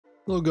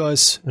Hello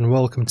guys and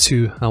welcome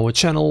to our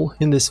channel.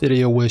 In this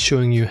video we're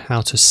showing you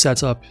how to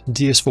set up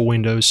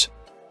DS4Windows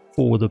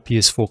for the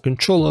PS4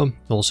 controller,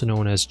 also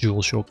known as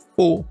DualShock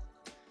 4.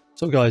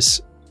 So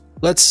guys,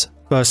 let's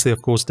firstly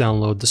of course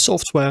download the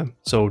software.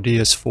 So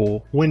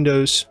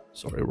DS4Windows,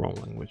 sorry wrong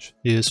language,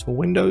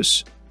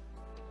 DS4Windows.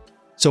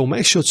 So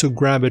make sure to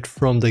grab it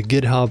from the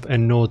GitHub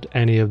and not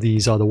any of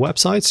these other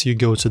websites. You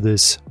go to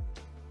this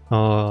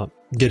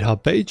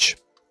GitHub page,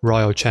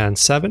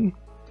 RyoChan7.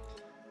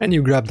 And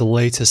you grab the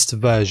latest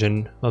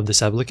version of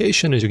this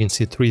application, as you can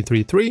see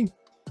 3.3.3,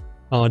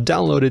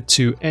 download it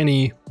to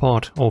any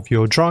part of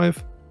your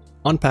drive,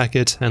 unpack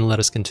it, and let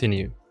us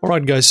continue.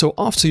 Alright guys, so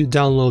after you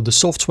download the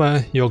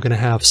software, you're going to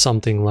have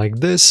something like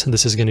this.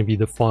 This is going to be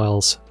the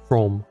files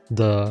from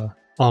the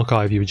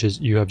archive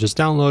you have just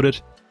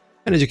downloaded.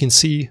 And as you can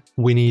see,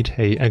 we need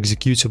a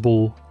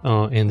executable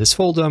in this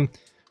folder.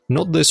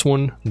 Not this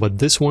one, but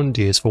this one,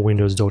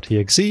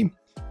 ds4windows.exe.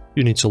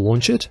 You need to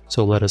launch it,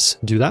 so let us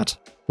do that.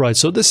 Right,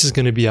 so this is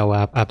going to be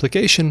our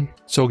application.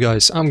 So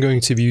guys, I'm going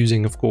to be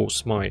using, of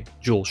course, my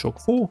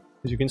DualShock 4,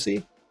 as you can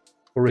see,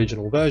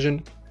 original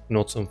version,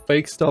 not some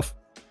fake stuff,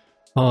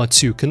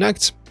 to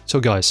connect. So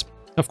guys,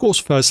 of course,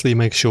 firstly,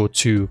 make sure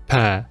to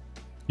pair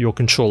your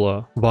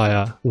controller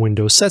via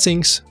Windows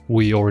settings.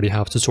 We already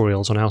have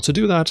tutorials on how to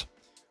do that.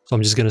 So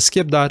I'm just going to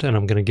skip that and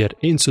I'm going to get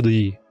into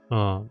the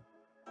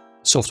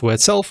software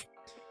itself.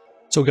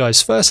 So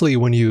guys, firstly,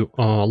 when you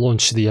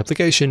launch the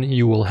application,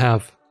 you will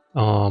have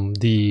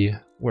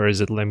where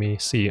is it? Let me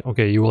see.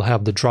 Okay, you will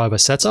have the driver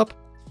setup.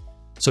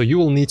 So you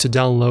will need to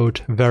download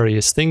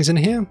various things in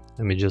here.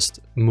 Let me just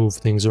move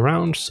things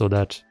around so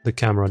that the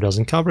camera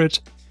doesn't cover it.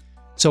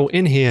 So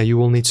in here, you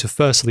will need to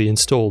firstly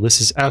install,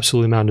 this is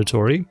absolutely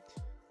mandatory,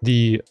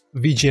 the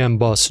VGM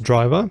bus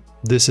driver.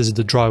 This is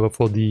the driver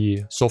for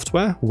the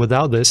software.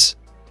 Without this,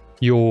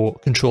 your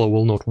controller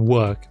will not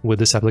work with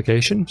this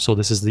application. So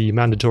this is the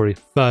mandatory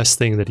first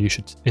thing that you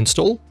should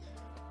install.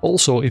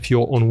 Also, if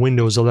you're on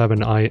Windows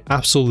 11, I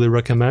absolutely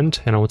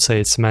recommend, and I would say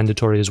it's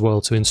mandatory as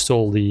well, to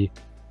install the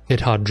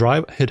hide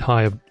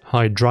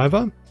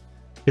driver.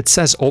 It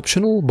says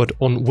optional, but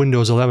on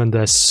Windows 11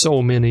 there's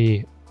so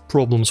many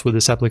problems with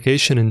this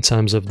application in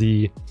terms of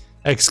the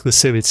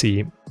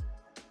exclusivity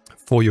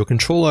for your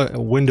controller.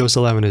 Windows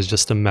 11 is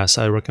just a mess.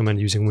 I recommend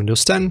using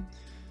Windows 10.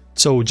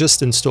 So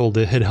just install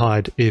the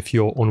hide if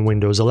you're on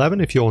Windows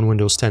 11. If you're on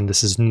Windows 10,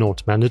 this is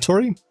not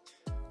mandatory.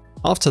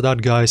 After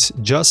that, guys,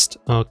 just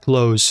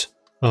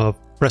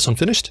press on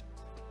finished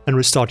and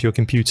restart your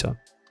computer.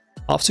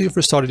 After you've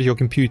restarted your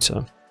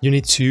computer, you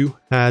need to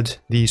add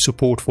the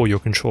support for your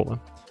controller.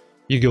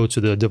 You go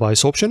to the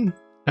device option,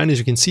 and as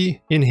you can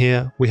see in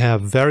here, we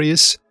have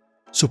various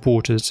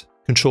supported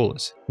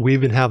controllers. We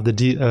even have the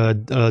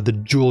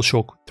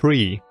DualShock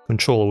 3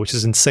 controller, which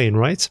is insane,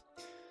 right?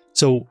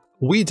 So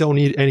we don't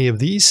need any of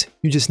these.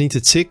 You just need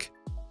to tick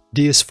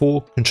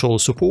DS4 controller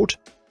support.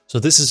 So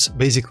this is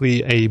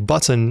basically a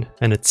button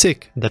and a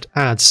tick that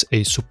adds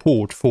a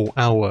support for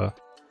our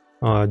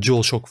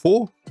DualShock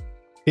 4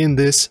 in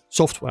this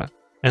software.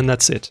 And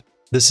that's it.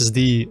 This is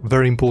the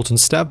very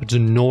important step. Do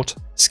not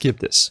skip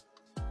this.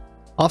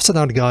 After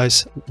that,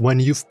 guys, when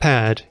you've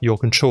paired your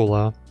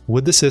controller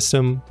with the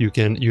system,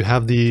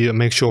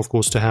 make sure, of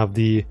course, to have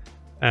the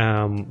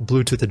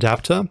Bluetooth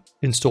adapter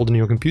installed in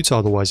your computer.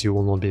 Otherwise, you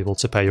will not be able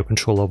to pair your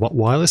controller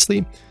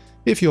wirelessly.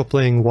 If you're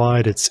playing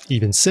wired, it's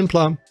even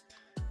simpler.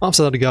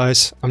 After that,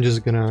 guys, I'm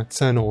just gonna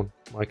turn on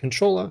my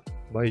controller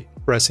by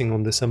pressing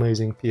on this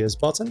amazing PS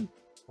button.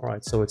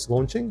 Alright, so it's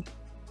launching,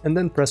 and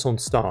then press on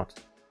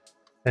start.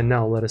 And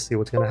now let us see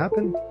what's gonna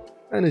happen.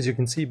 And as you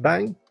can see,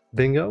 bang,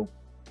 bingo.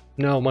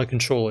 Now my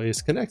controller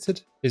is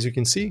connected, as you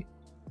can see.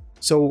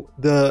 So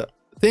the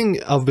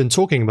thing I've been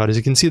talking about is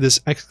you can see this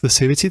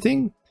exclusivity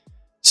thing.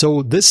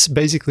 So this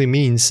basically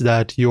means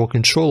that your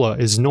controller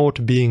is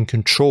not being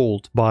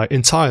controlled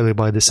entirely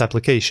by this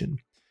application.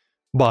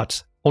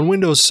 But on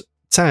Windows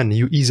 10,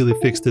 you easily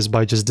fix this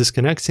by just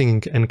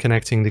disconnecting and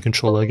connecting the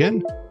controller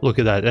again. Look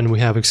at that, and we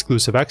have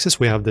exclusive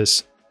access. We have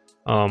this,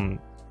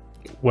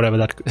 whatever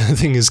that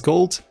thing is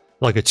called,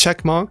 like a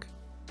check mark.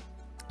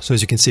 So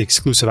as you can see,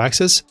 exclusive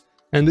access.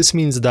 And this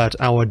means that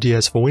our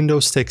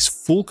DS4Windows takes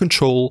full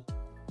control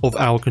of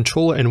our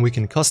controller and we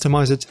can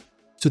customize it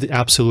to the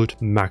absolute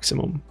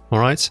maximum. All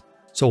right.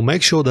 So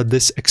make sure that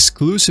this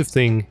exclusive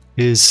thing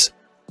is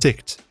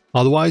ticked.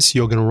 Otherwise,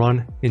 you're going to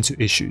run into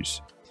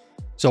issues.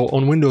 So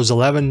on Windows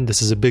 11,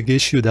 this is a big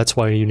issue. That's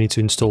why you need to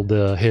install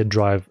the hide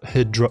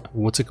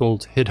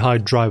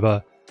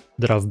driver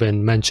that I've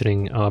been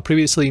mentioning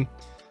previously.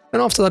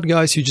 And after that,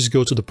 guys, you just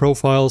go to the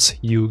profiles,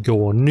 you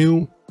go on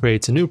new,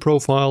 create a new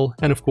profile.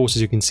 And of course,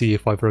 as you can see,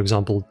 if I, for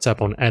example,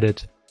 tap on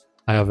edit,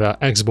 I have an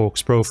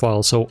Xbox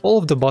profile. So all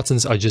of the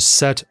buttons are just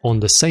set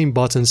on the same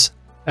buttons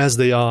as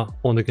they are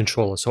on the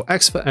controller. So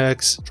X for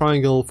X,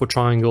 triangle for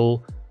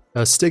triangle,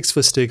 sticks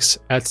for sticks,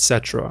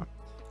 etc.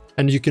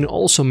 And you can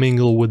also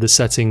mingle with the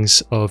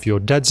settings of your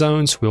dead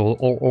zones. We'll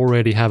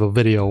already have a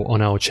video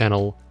on our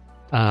channel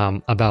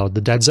about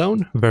the dead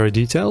zone, very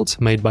detailed,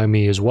 made by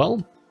me as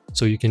well.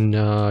 So you can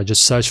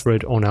just search for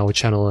it on our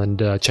channel and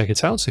check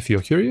it out if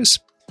you're curious.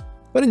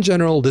 But in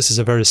general, this is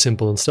a very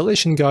simple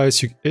installation,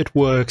 guys. It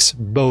works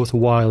both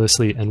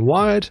wirelessly and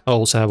wired. I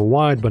also have a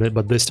wired,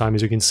 but this time,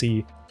 as you can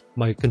see,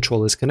 my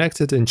controller is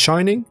connected and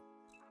shining.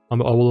 I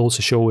will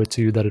also show it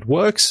to you that it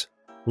works.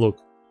 Look.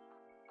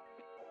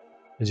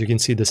 As you can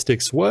see, the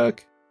sticks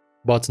work.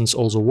 Buttons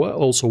also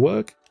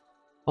work.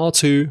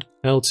 R2,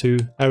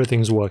 L2,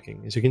 everything's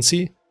working. As you can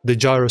see, the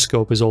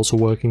gyroscope is also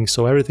working,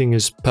 so everything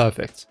is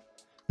perfect.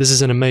 This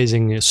is an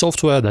amazing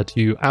software that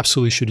you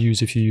absolutely should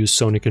use if you use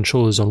Sony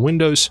controllers on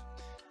Windows.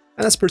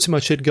 And that's pretty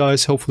much it,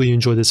 guys. Hopefully you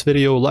enjoyed this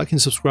video. Like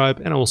and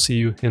subscribe, and I will see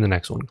you in the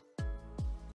next one.